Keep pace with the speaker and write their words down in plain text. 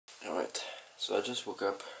So I just woke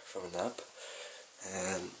up from a nap,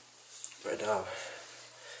 and right now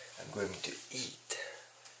I'm going to eat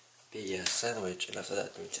a sandwich, and after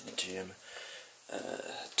that going to the gym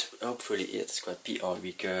to hopefully eat squat PR,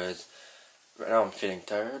 because right now I'm feeling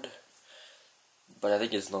tired, but I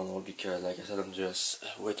think it's normal because, like I said, I'm just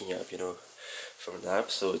waking up, from a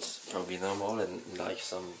nap, so it's probably normal, and in like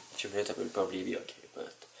some few minutes I will probably be okay.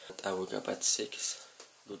 But I woke up at 6,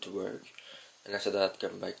 go to work, and after that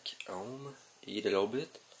come back home, eat a little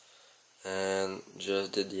bit, and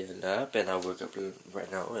just did the nap, and I woke up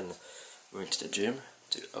right now and went to the gym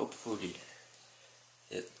to hopefully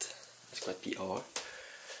hit a squat PR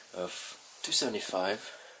of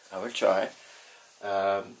 275. I will try.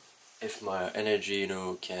 If my energy,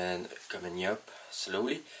 can coming up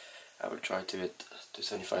slowly, I will try to hit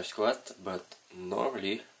 275 squat, but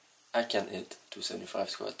normally I can hit 275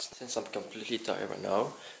 squats. Since I'm completely tired right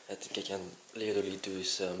now, I think I can literally do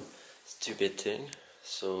some stupid thing,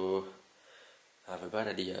 so I have a bad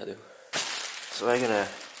idea though. So I'm gonna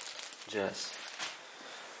just,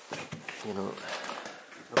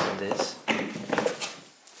 open this,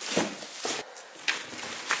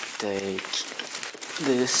 take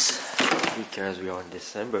this, because we are in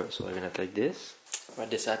December, so I'm gonna take this. But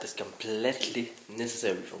this hat is completely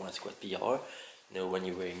necessary for my squat PR. When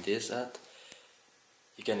you're wearing this hat,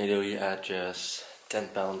 you can literally add just 10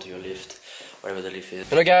 pounds to your lift, whatever the lift is.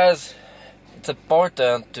 Guys, it's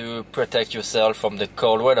important to protect yourself from the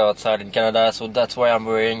cold weather outside in Canada, so that's why I'm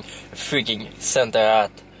wearing a freaking Santa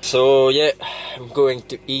hat. So yeah, I'm going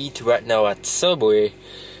to eat right now at Subway.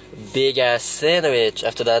 Big ass sandwich.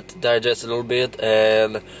 After that, digest a little bit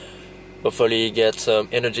and hopefully get some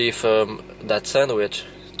energy from that sandwich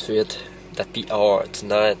to hit that PR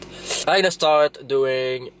tonight. I'm gonna start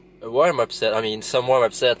doing a warm-up set, some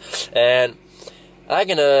warm-up set, and I'm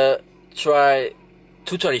gonna try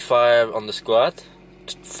 225 on the squat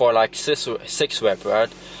for like 6 rep, right?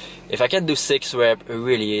 If I can do 6 rep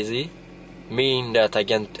really easy, mean that I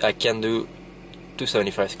can do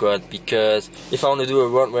 275 squat, because if I want to do a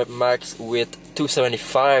 1 rep max with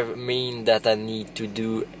 275, mean that I need to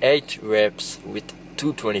do 8 reps with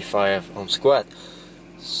 225 on squat.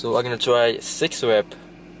 So I'm gonna try 6 rep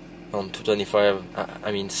on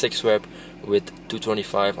 225, 6 rep with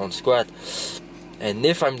 225 on squat. And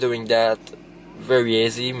if I'm doing that very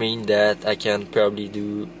easy, mean that I can probably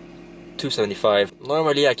do 275.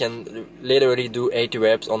 Normally I can literally do 80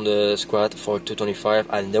 reps on the squat for 225.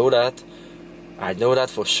 I know that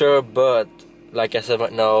for sure, but like I said,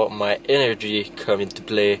 right now my energy come into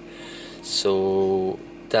play, so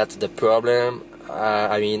that's the problem.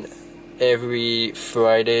 Every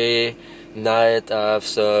Friday night I have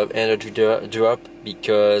some energy drop,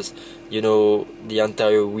 because the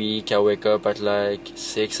entire week I wake up at like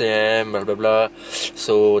 6 AM, blah blah blah.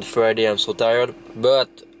 So the Friday I'm so tired, but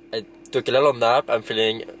I took a little nap. I'm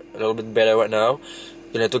feeling a little bit better right now.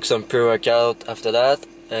 Then I took some pre-workout after that,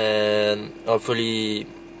 and hopefully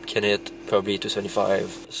can hit probably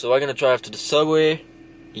 275. So I'm gonna try after the Subway,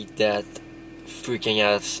 eat that freaking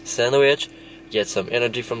ass sandwich, get some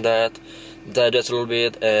energy from that, digest a little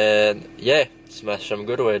bit, and yeah, smash some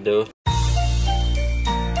good weight though.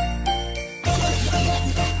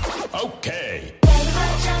 Okay.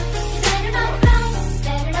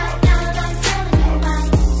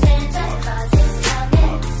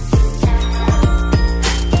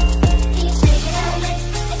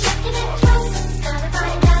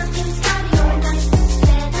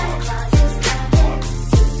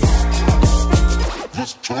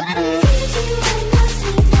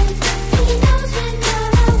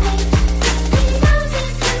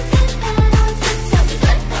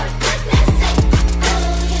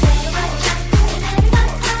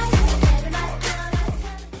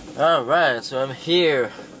 Alright, so I'm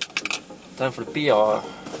here. Time for the PR.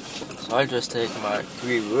 So I'll just take my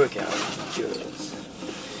pre-workout because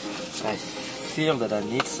I feel that I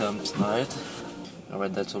need some tonight.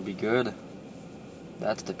 Alright, that will be good.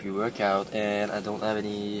 That's the pre-workout, and I don't have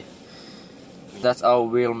any. That's how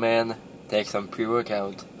real men take some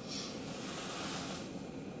pre-workout.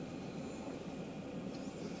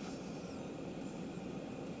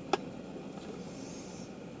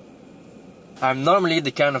 I'm normally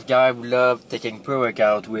the kind of guy who love taking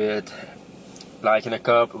pre-workout with, like in a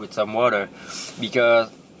cup with some water,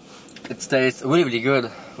 because it tastes really really good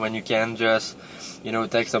when you can just,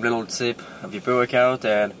 take some little sip of your pre-workout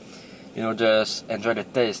and, just enjoy the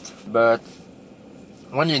taste. But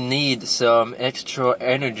when you need some extra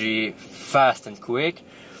energy fast and quick,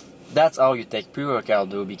 that's how you take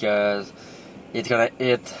pre-workout though, because it's gonna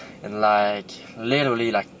hit in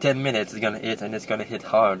literally 10 minutes. It's gonna hit, and it's gonna hit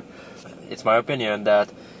hard. It's my opinion that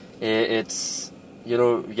it's, you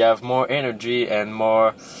know, you have more energy and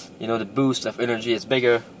more, you know, the boost of energy is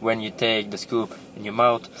bigger when you take the scoop in your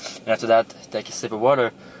mouth, and after that take a sip of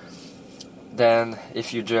water, than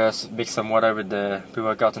if you just mix some water with the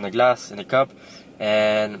pre-workout in a glass, in a cup,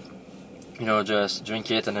 and, you know, just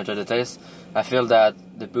drink it and enjoy the taste. I feel that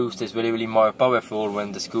the boost is really more powerful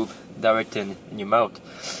when the scoop direct in your mouth,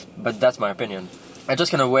 but that's my opinion. I'm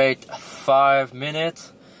just gonna wait 5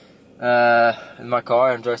 minutes in my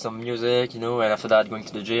car, enjoy some music, you know, and after that going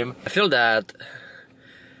to the gym. I feel that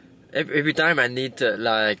every time I need to,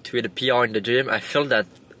 like, to hit a PR in the gym, I feel that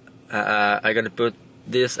I'm gonna put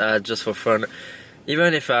this just for fun,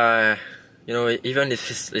 even if you know, even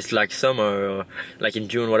if it's like summer or like in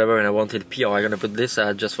June, whatever, and I wanted PR, I'm gonna put this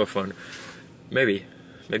just for fun. Maybe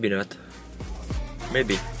not.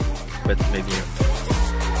 Maybe, but maybe not.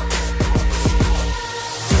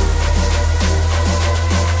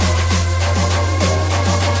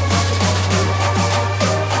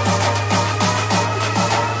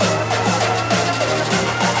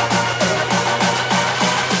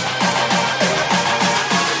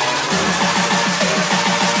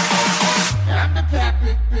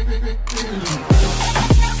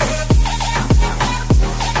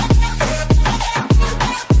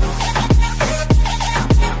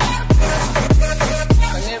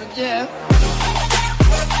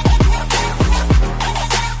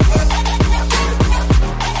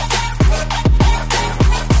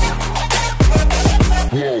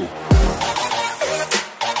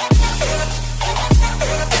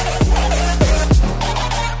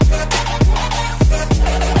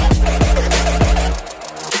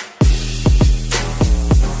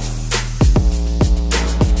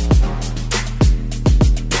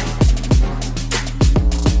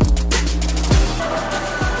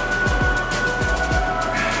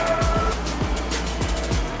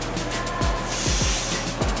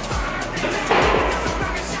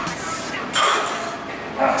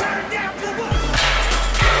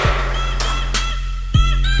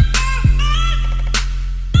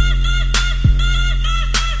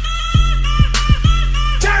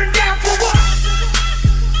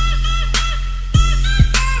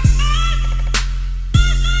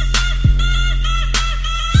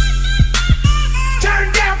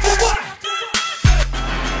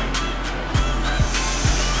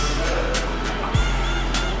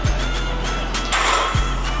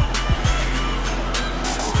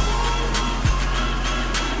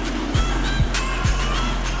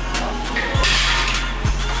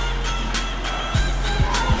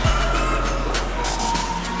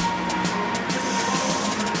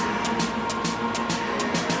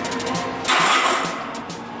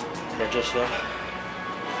 Just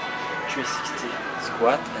 360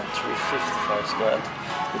 squat and 355 squat.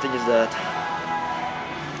 The thing is that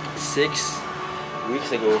 6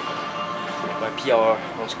 weeks ago my PR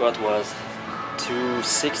on squat was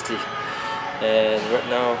 260, and right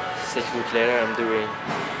now 6 weeks later I'm doing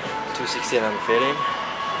 260 and I'm failing,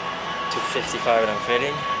 255 and I'm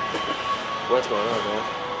failing. What's going on, man?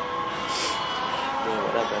 I don't know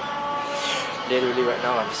what happened. Literally right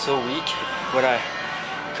now I'm so weak. When I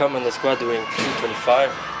come on the squat doing 225,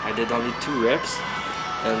 I did only 2 reps,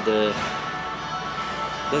 and I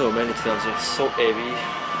don't know, man, it feels just so heavy.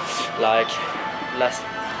 Like last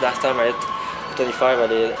time I had 225, I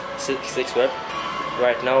did 6 reps.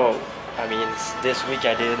 Right now, I mean, this week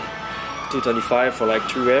I did 225 for like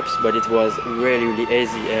 2 reps, but it was really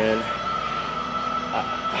easy, and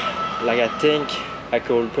I think I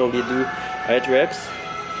could probably do 8 reps,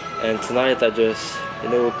 and tonight I just, you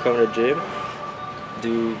know, come to the gym,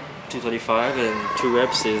 do 225 and 2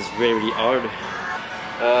 reps is really hard.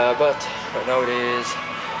 But right now it is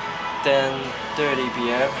 10:30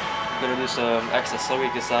 PM. I'm gonna do some accessory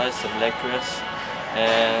exercise, some leg press,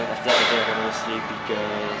 and after that I'm gonna go sleep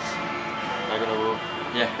because I'm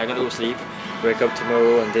gonna go sleep, wake up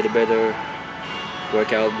tomorrow and do a better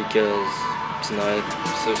workout because tonight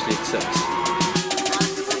so sleep sucks.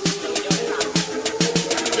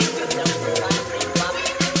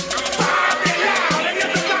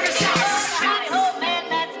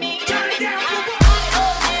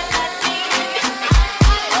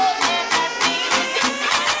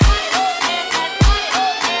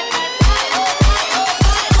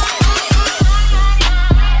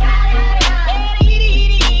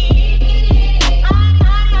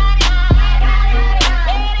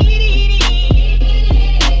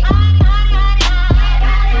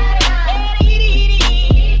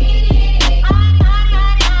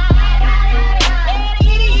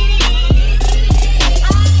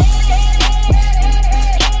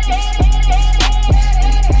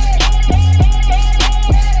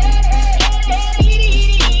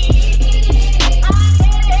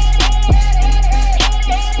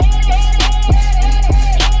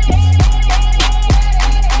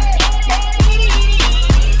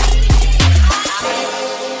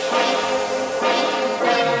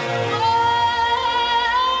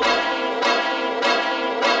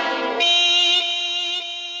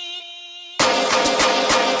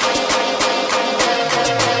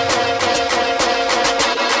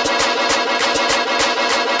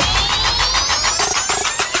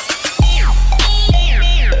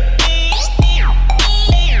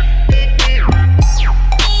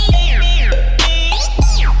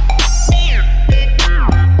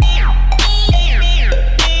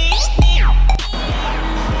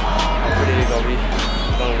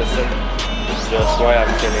 just why I'm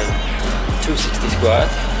feeling 260 squat,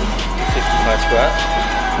 55 squat,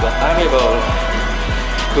 but I'm able to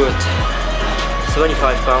put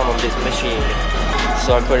 75 pounds on this machine.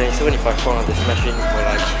 So I'm putting 75 pounds on this machine for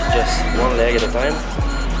like just one leg at a time,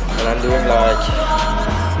 and I'm doing like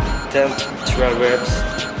 10 to 12 reps.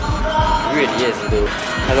 Really easy to do.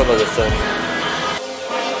 I don't understand.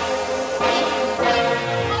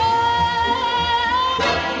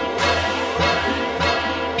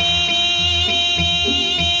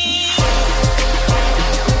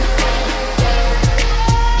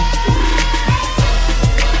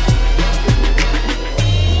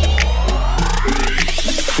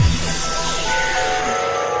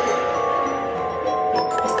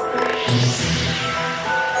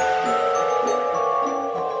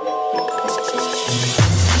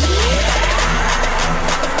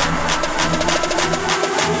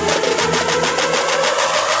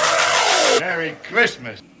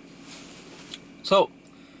 Christmas. So,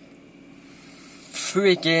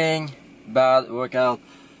 freaking bad workout.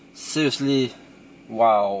 Seriously,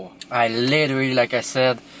 wow. I literally, like I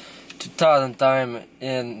said 2,000 times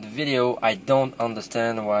in the video, I don't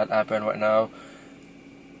understand what happened right now.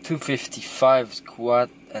 255 squat,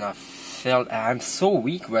 and I'm so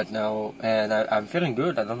weak right now, and I'm feeling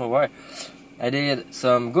good. I don't know why. I did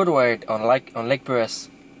some good weight on leg press.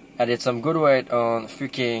 I did some good weight on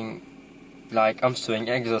freaking like hamstring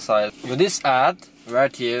exercise. This ad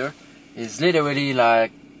right here is literally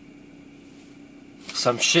like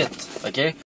some shit, okay?